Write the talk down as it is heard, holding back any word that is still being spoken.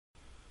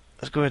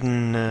let's go ahead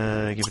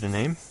and give it a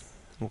name.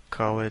 We'll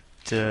call it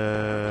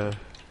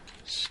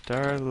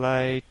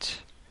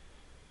Starlight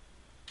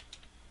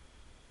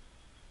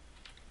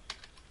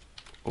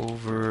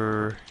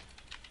over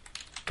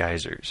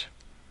geysers.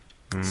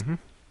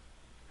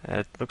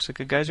 That looks like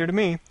a geyser to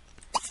me.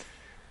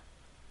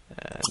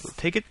 We'll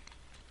take it,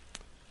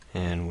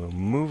 and we'll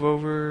move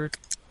over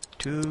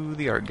to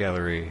the art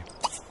gallery.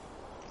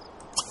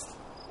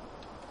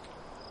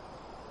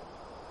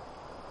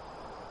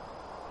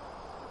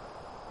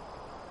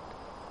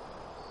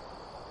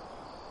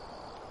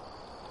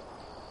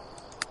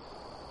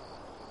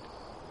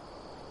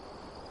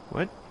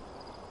 What?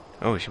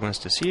 Oh, she wants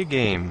to see a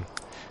game.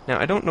 Now,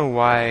 I don't know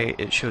why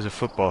it shows a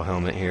football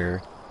helmet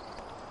here,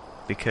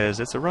 because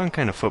it's the wrong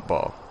kind of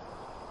football.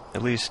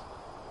 At least,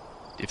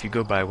 if you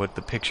go by what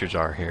the pictures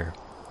are here.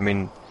 I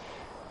mean,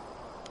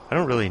 I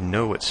don't really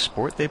know what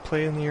sport they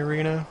play in the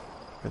arena,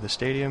 or the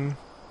stadium,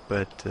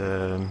 but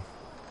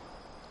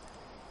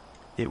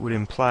it would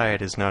imply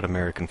it is not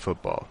American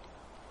football.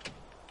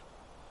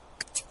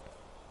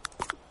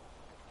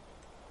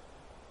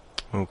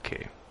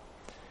 Okay.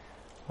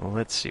 Well,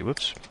 let's see.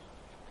 Whoops.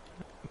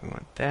 We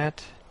want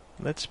that.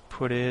 Let's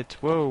put it...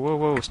 Whoa, whoa,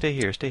 whoa. Stay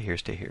here, stay here,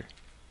 stay here.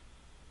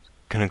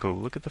 Gonna go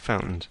look at the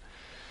fountains.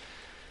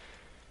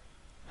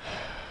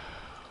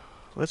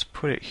 Let's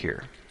put it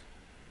here.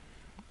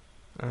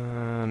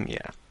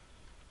 Yeah.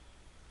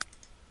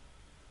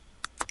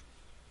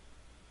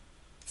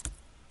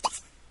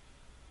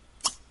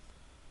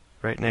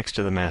 Right next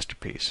to the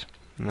masterpiece.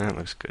 That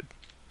looks good.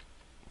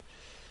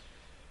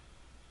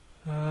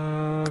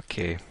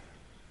 Okay.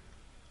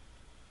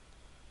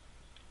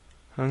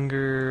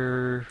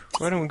 Hunger...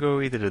 Why don't we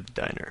go either to the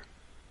diner?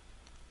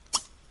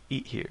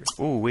 Eat here.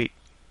 Oh, wait.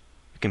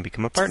 We can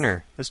become a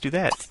partner. Let's do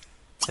that.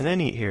 And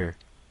then eat here.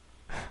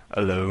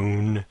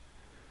 Alone.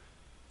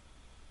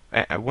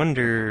 I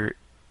wonder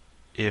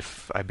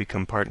if I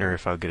become partner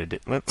if I'll get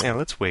a...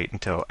 let's wait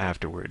until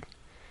afterward.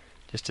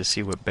 Just to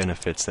see what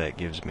benefits that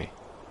gives me.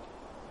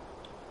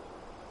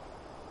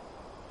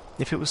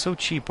 If it was so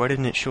cheap, why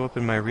didn't it show up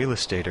in my real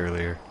estate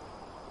earlier?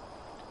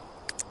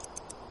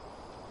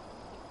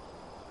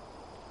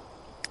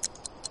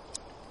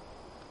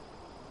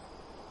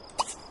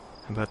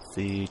 How about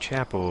the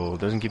chapel?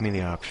 Doesn't give me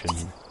the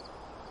option.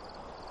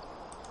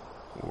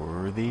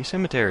 Or the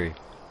cemetery.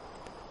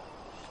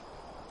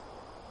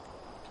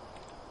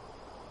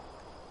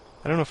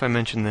 I don't know if I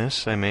mentioned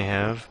this, I may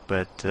have,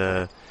 but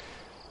the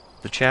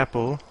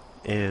chapel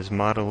is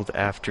modeled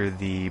after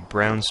the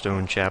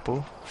brownstone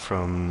chapel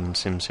from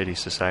SimCity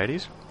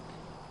Societies.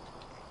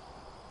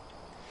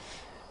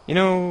 You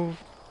know,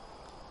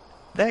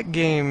 that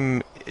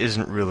game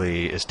isn't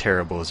really as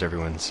terrible as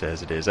everyone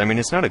says it is. I mean,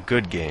 it's not a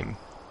good game,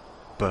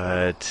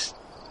 but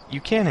you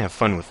can have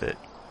fun with it.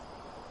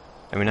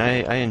 I mean,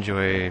 I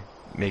enjoy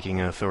making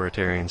an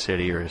authoritarian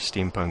city, or a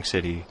steampunk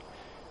city,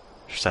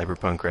 or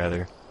cyberpunk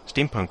rather.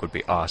 Steampunk would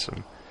be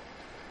awesome.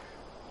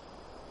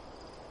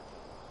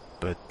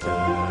 But,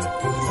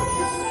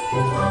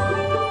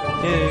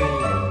 yay!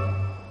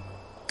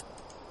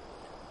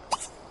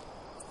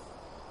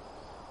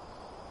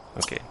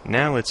 Okay,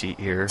 now let's eat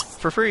here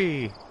for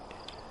free!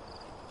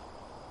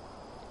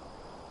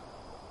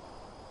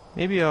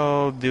 Maybe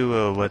I'll do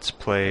a let's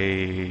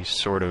play,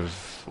 sort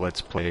of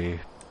let's play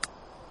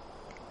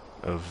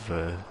of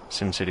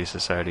SimCity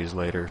Societies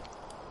later.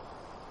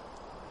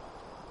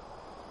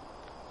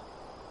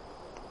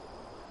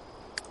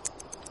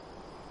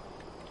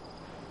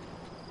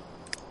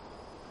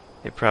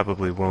 It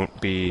probably won't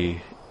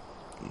be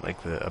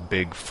like a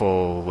big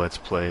full let's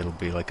play. It'll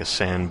be like a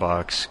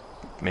sandbox,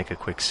 make a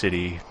quick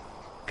city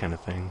kind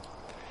of thing.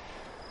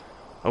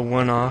 A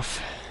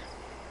one-off.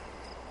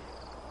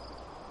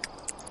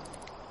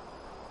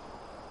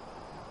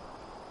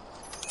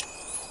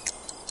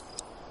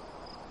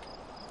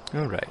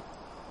 Alright.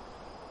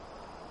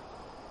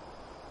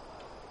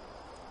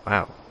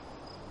 Wow.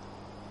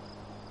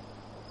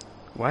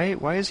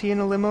 Why is he in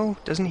a limo?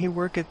 Doesn't he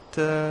work at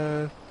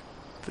the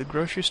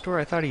grocery store?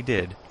 I thought he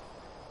did.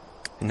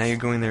 And now you're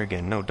going there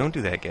again. No, don't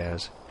do that,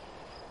 Gaz.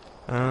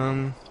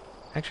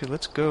 Actually,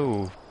 let's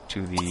go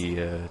to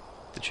the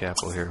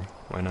chapel here.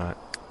 Why not?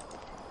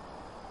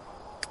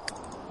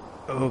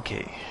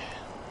 Okay.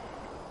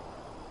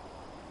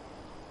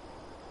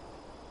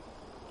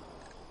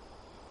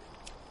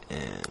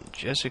 And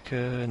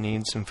Jessica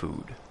needs some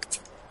food.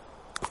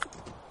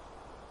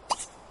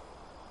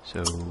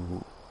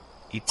 So,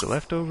 eat the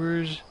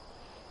leftovers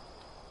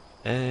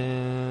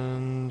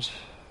and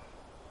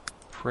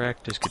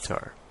practice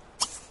guitar.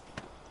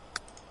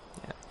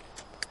 Yeah.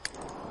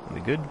 That'll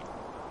be good.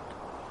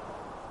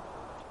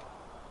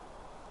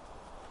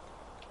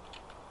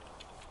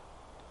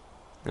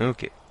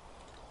 Okay.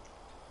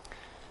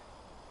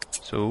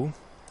 So,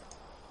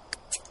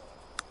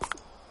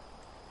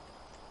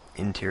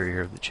 interior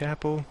of the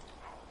chapel.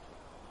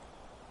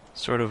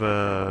 Sort of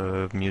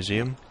a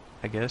museum,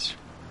 I guess.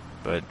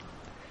 But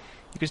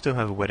you can still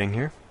have a wedding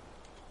here.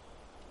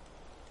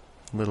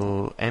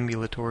 Little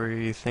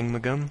ambulatory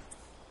thingamagum.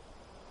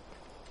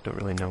 Don't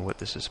really know what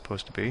this is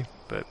supposed to be,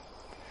 but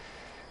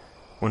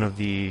one of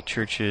the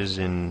churches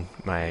in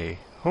my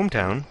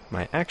hometown,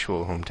 my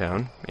actual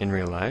hometown in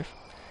real life,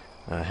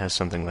 has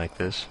something like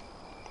this.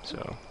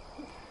 So,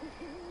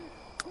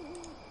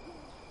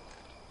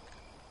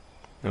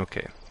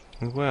 okay.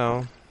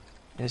 Well,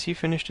 has he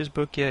finished his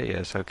book yet?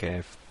 Yes, okay,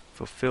 I've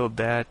fulfilled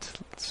that,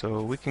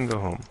 so we can go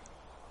home.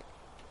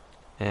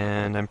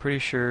 And I'm pretty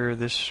sure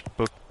this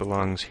book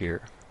belongs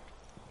here,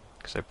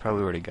 because I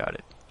probably already got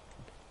it.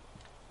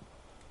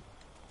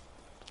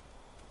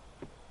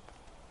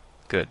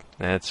 Good.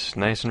 That's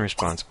nice and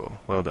responsible.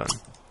 Well done.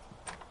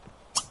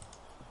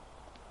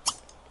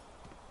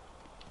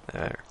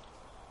 There.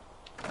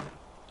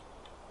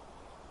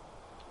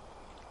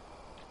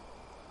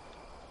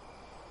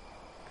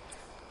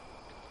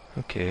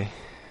 Okay.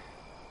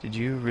 Did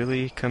you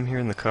really come here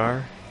in the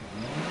car?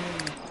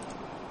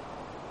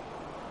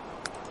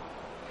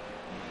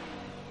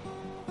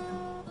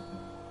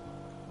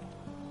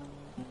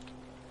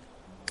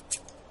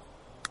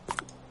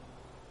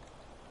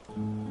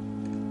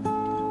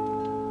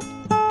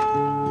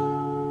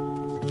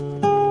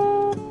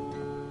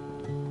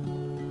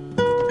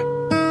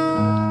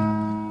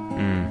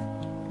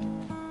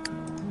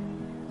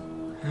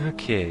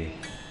 Okay.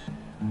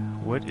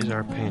 What is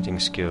our painting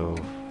skill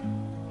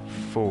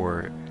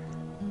for?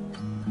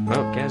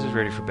 Well, Gaz is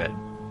ready for bed.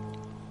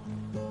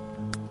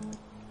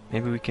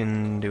 Maybe we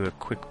can do a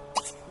quick,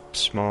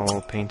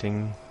 small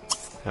painting.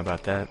 How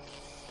about that?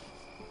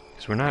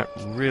 Because we're not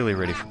really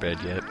ready for bed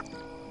yet.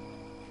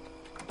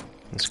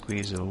 Let's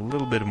squeeze a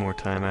little bit more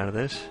time out of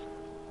this.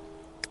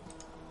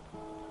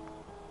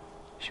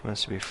 She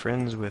wants to be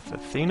friends with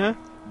Athena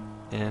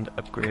and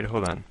upgrade.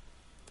 Hold on.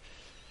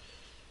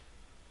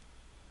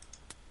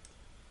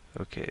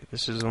 Okay,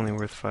 this is only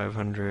worth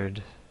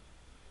 500.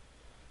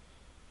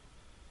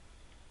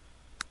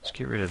 Let's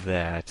get rid of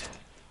that.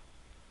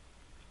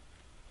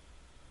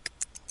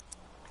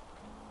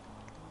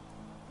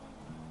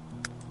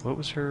 What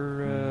was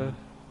her,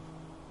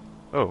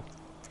 Oh.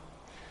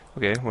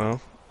 Okay,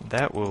 well,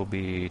 that will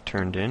be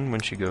turned in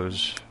when she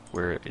goes...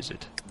 Where is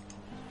it?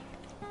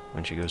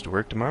 When she goes to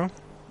work tomorrow?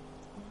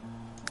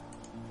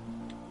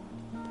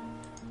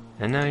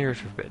 And now you're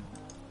for bed.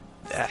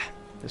 Ah,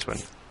 this one.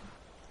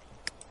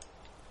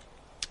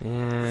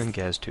 And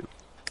Gaz 2.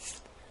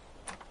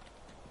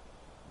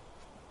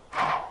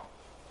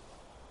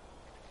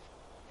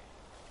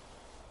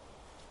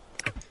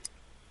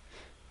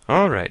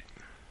 Alright.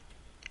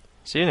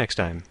 See you next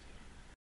time.